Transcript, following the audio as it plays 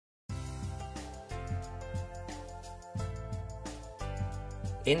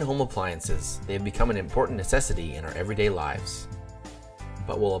In-home appliances, they have become an important necessity in our everyday lives.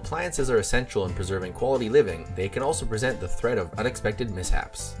 But while appliances are essential in preserving quality living, they can also present the threat of unexpected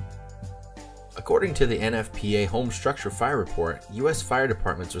mishaps. According to the NFPA Home Structure Fire Report, U.S. fire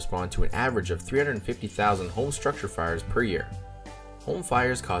departments respond to an average of 350,000 home structure fires per year. Home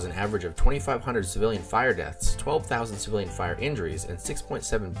fires cause an average of 2,500 civilian fire deaths, 12,000 civilian fire injuries, and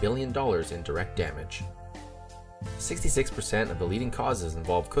 $6.7 billion in direct damage. 66% of the leading causes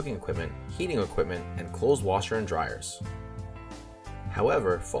involve cooking equipment, heating equipment, and clothes washer and dryers.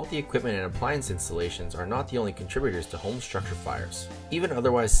 However, faulty equipment and appliance installations are not the only contributors to home structure fires. Even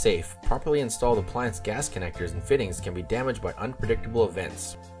otherwise safe, properly installed appliance gas connectors and fittings can be damaged by unpredictable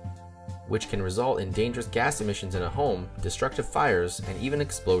events, which can result in dangerous gas emissions in a home, destructive fires, and even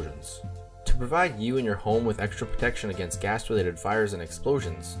explosions. To provide you and your home with extra protection against gas-related fires and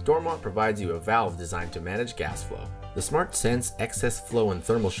explosions, Dormont provides you a valve designed to manage gas flow. The SmartSense excess flow and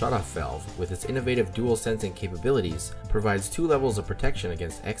thermal shutoff valve, with its innovative dual sensing capabilities, provides 2 levels of protection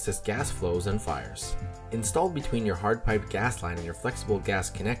against excess gas flows and fires. Installed between your hard-piped gas line and your flexible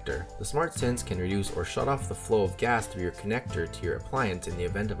gas connector, the SmartSense can reduce or shut off the flow of gas through your connector to your appliance in the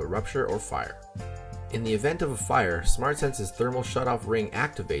event of a rupture or fire. In the event of a fire, SmartSense's thermal shutoff ring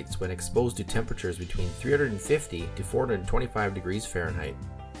activates when exposed to temperatures between 350 to 425 degrees Fahrenheit.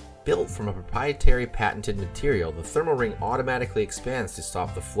 Built from a proprietary patented material, the thermal ring automatically expands to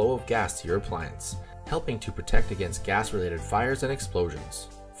stop the flow of gas to your appliance, helping to protect against gas-related fires and explosions.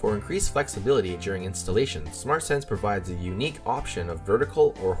 For increased flexibility during installation, SmartSense provides a unique option of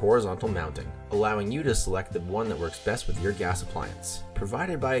vertical or horizontal mounting, allowing you to select the one that works best with your gas appliance.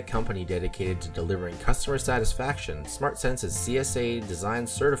 Provided by a company dedicated to delivering customer satisfaction, SmartSense is CSA Design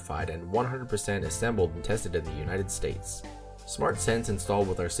certified and 100% assembled and tested in the United States. SmartSense installed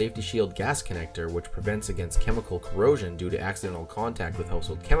with our Safety Shield gas connector, which prevents against chemical corrosion due to accidental contact with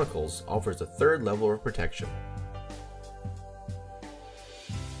household chemicals, offers a 3rd level of protection.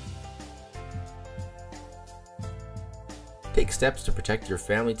 Take steps to protect your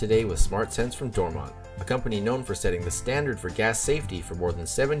family today with SmartSense from Dormont, a company known for setting the standard for gas safety for more than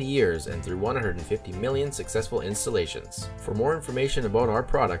 70 years and through 150 million successful installations. For more information about our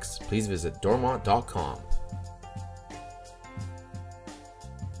products, please visit dormont.com.